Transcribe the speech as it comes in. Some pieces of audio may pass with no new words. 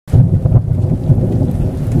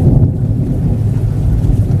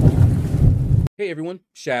Hey everyone,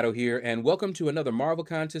 Shadow here, and welcome to another Marvel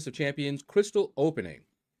Contest of Champions crystal opening.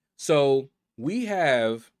 So we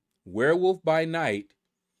have Werewolf by Night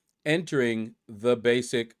entering the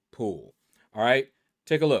basic pool. All right,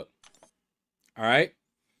 take a look. All right,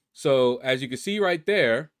 so as you can see right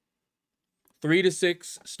there, 3 to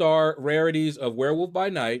 6 star rarities of Werewolf by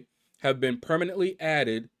Night have been permanently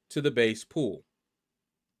added to the base pool.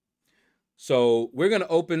 So we're going to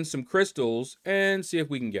open some crystals and see if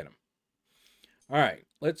we can get them. All right,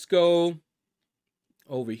 let's go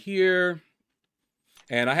over here.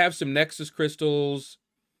 And I have some Nexus crystals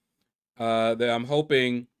that I'm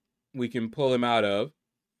hoping we can pull him out of.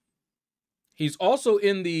 He's also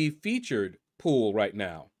in the featured pool right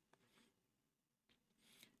now.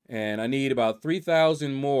 And I need about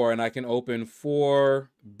 3,000 more, and I can open 4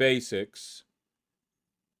 basics.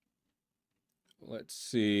 Let's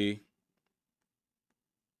see.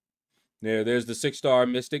 There's the 6-star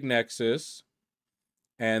Mystic Nexus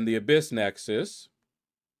and the Abyss Nexus.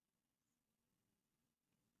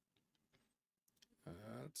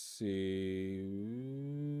 Let's see.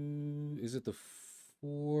 Is it the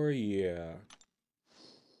 4? Yeah.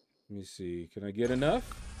 Let me see. Can I get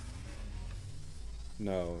enough?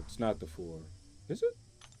 No, it's not the 4. Is it?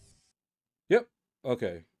 Yep.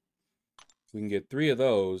 Okay. We can get 3 of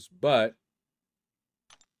those, but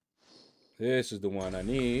this is the one I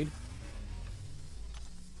need.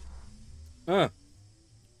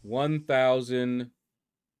 1,000.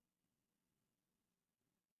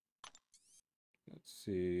 Let's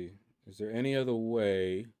see. Is there any other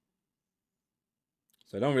way?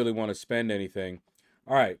 So I don't really want to spend anything.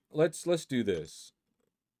 All right, let's do this.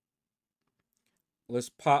 Let's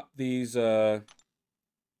pop these 5-star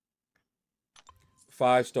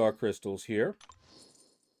crystals here.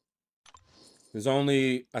 There's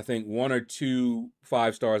only, I think, 1 or 2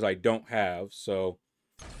 5 stars I don't have, so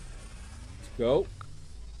let's go.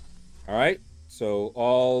 All right, so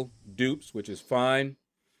all dupes, which is fine.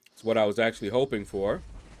 It's what I was actually hoping for.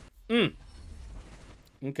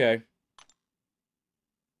 Okay.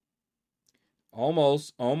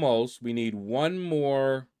 Almost. We need 1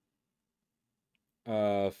 more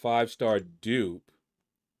 5-star dupe,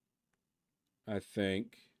 I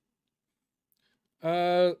think.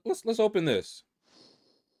 Let's open this.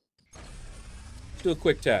 Let's do a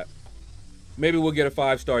quick tap. Maybe we'll get a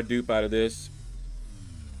 5-star dupe out of this.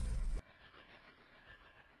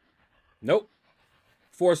 Nope.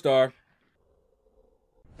 4-star.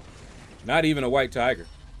 Not even a white tiger.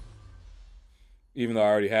 Even though I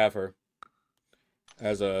already have her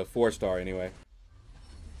as a 4-star anyway.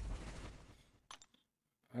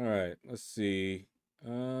 All right, let's see.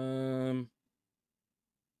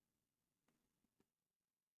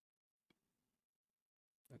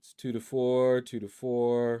 That's 2 to 4, 2 to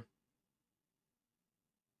 4.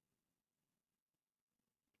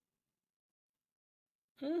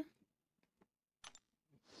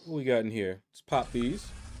 What we got in here? Let's pop these.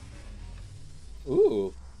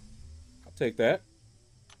 Ooh, I'll take that.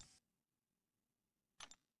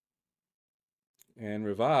 And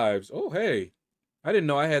revives. Oh, hey. I didn't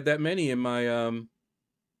know I had that many in my,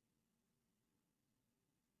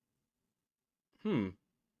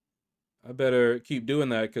 I better keep doing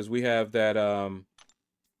that because we have that,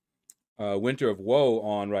 Winter of Woe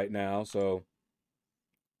on right now, so.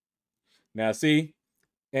 Now, see?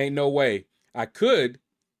 Ain't no way. I could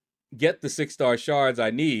get the 6-star shards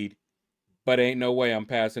I need, but ain't no way I'm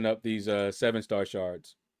passing up these 7-star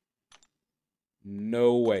shards.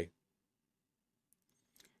 No way.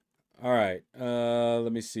 All right.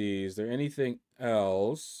 Let me see. Is there anything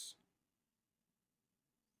else?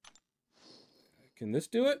 Can this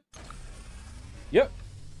do it? Yep.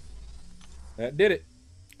 That did it.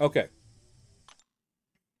 Okay.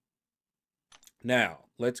 Now,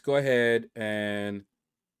 let's go ahead and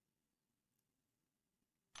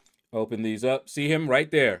open these up. See him right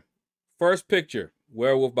there. First picture,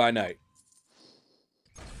 Werewolf by Night.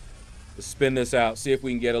 Let's spin this out, see if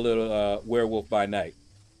we can get a little Werewolf by Night.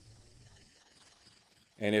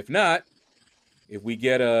 And if not, if we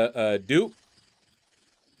get a dupe,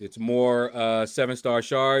 it's more 7-star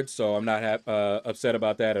shards, so I'm not upset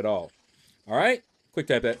about that at all. All right, quick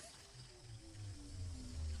tap that.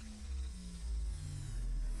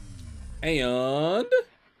 And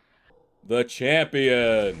the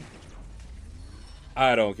champion.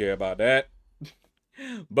 I don't care about that.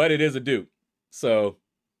 But it is a dupe. So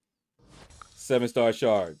 7-star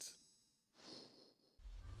shards.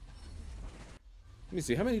 Let me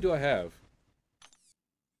see. How many do I have?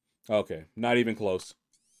 Okay. Not even close.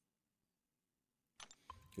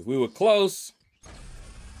 If we were close,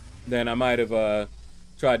 then I might have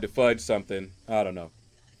tried to fudge something. I don't know.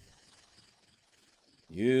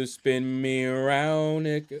 You spin me around.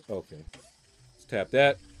 Okay. Let's tap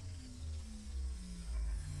that.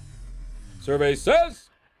 Survey says.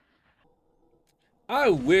 I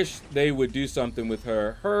wish they would do something with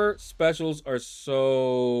her. Her specials are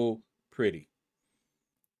so pretty.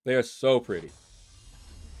 They are so pretty.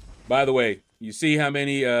 By the way, you see how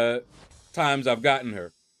many times I've gotten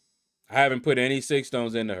her. I haven't put any 6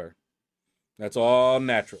 stones into her. That's all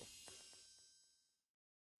natural.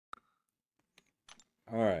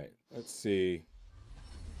 All right, let's see.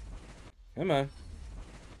 Come on.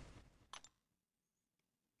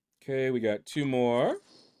 Okay, we got 2 more.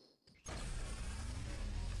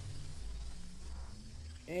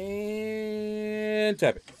 And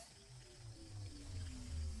tap it.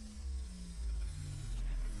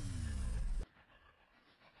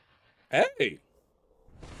 Hey,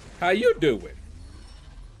 how you doing?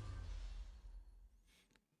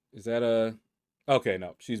 Is that a... Okay,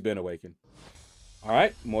 no, she's been awakened. All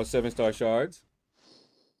right, more 7-star shards.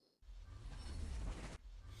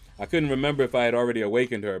 I couldn't remember if I had already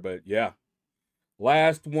awakened her, but yeah.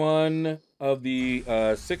 Last one of the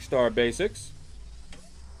 6-star basics.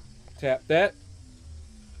 Tap that.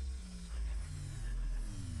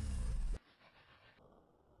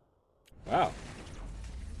 Wow.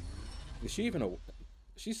 Is she even a...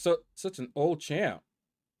 She's such an old champ.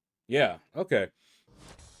 Yeah, okay.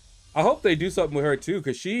 I hope they do something with her too,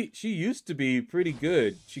 because she used to be pretty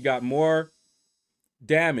good. She got more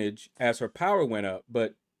damage as her power went up,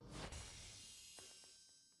 but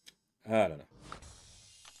I don't know.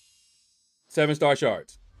 7-star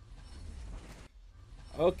shards.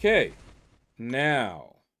 Okay.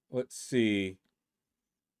 Now, let's see.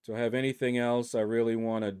 Do I have anything else I really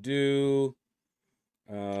want to do?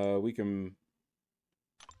 We can,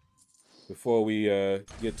 before we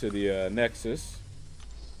get to the Nexus.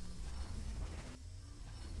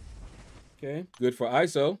 Okay, good for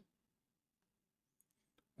ISO.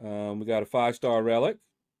 We got a 5-star relic.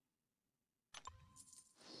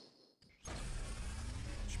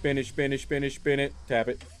 Spin it, spin it, spin it, spin it. Tap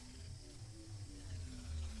it.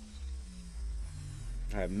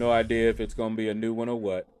 I have no idea if it's going to be a new one or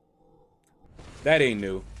what. That ain't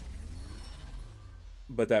new.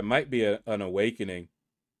 But that might be an awakening.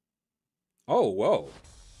 Oh, whoa.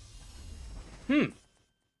 I'm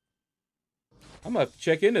going to have to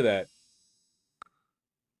check into that.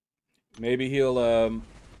 Maybe he'll,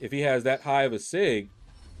 if he has that high of a sig,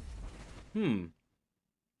 he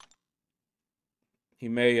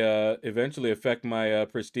may eventually affect my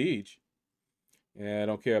prestige. Yeah, I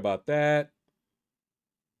don't care about that.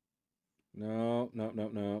 No.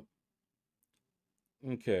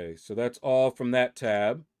 Okay, so that's all from that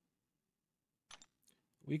tab.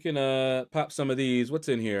 We can pop some of these. What's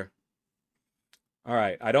in here? All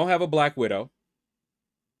right, I don't have a Black Widow.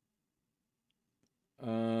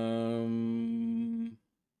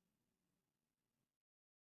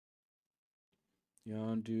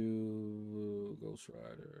 Yondu, Ghost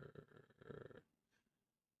Rider.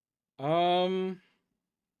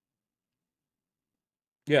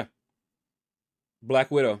 Yeah. Black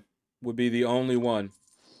Widow would be the only one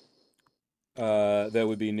that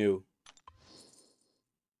would be new.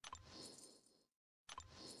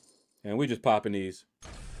 And we just popping these.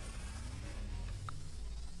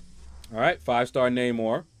 All right, 5-star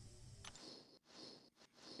Namor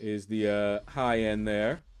is the high end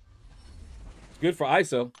there. It's good for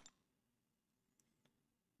ISO.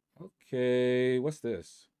 Okay, what's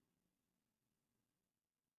this?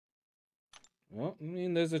 Well, I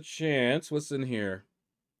mean, there's a chance. What's in here?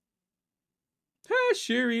 Ah,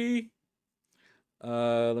 Shiri.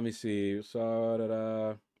 Let me see.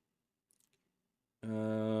 I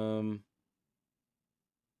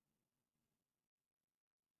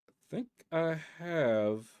think I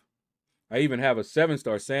have. I even have a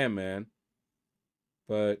 7-star Sandman,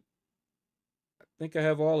 but I think I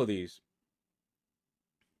have all of these.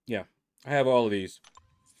 Yeah, I have all of these.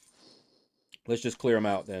 Let's just clear them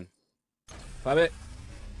out then. Pop it.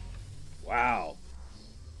 Wow.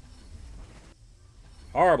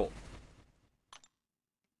 Horrible.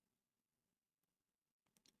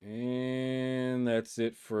 And that's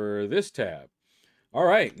it for this tab. All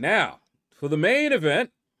right, now for the main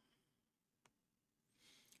event,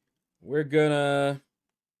 we're gonna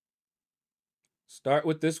start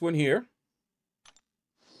with this one here.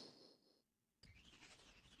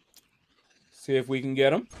 See if we can get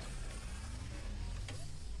them.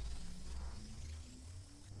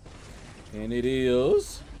 And it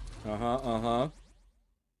is.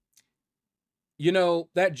 You know,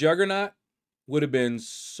 that Juggernaut would have been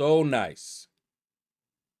so nice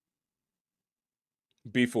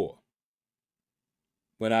before.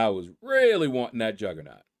 when I was really wanting that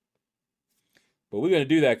Juggernaut. But we're going to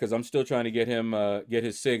do that because I'm still trying to get him, get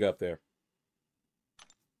his SIG up there.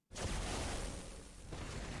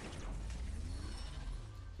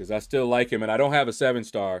 Because I still like him, and I don't have a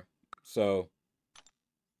 7-star. So,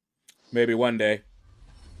 maybe one day.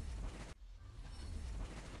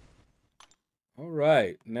 All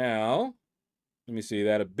right, now, let me see.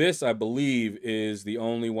 That Abyss, I believe, is the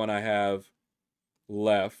only one I have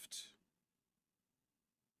left.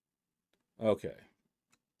 Okay.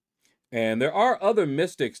 And there are other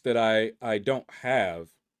mystics that I don't have.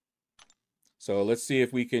 So let's see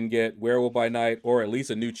if we can get Werewolf by Night or at least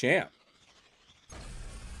a new champ.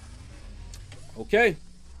 Okay,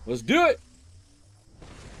 let's do it.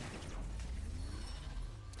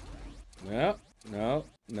 No, no,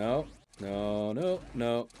 no, no, no,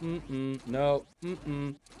 no, no,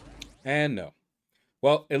 and no.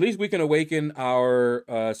 Well, at least we can awaken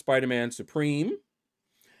our Spider-Man Supreme.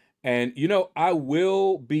 And, you know, I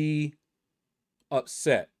will be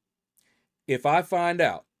upset if I find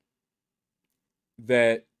out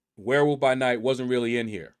that Werewolf by Night wasn't really in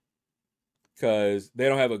here, because they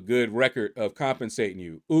don't have a good record of compensating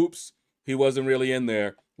you. Oops, he wasn't really in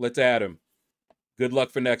there. Let's add him. Good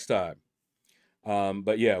luck for next time.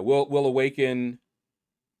 But yeah, we'll awaken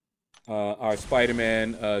our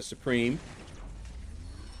Spider-Man Supreme.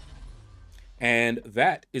 And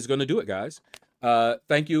that is going to do it, guys.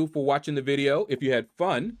 Thank you for watching the video. If you had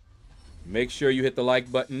fun, make sure you hit the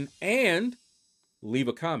like button and leave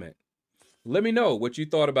a comment. Let me know what you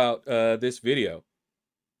thought about this video.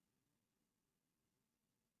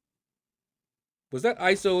 Was that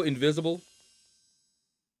ISO invisible?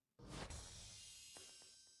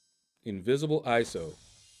 Invisible ISO.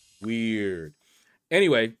 Weird.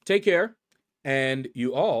 Anyway, take care, and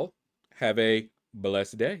you all have a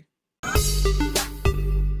blessed day.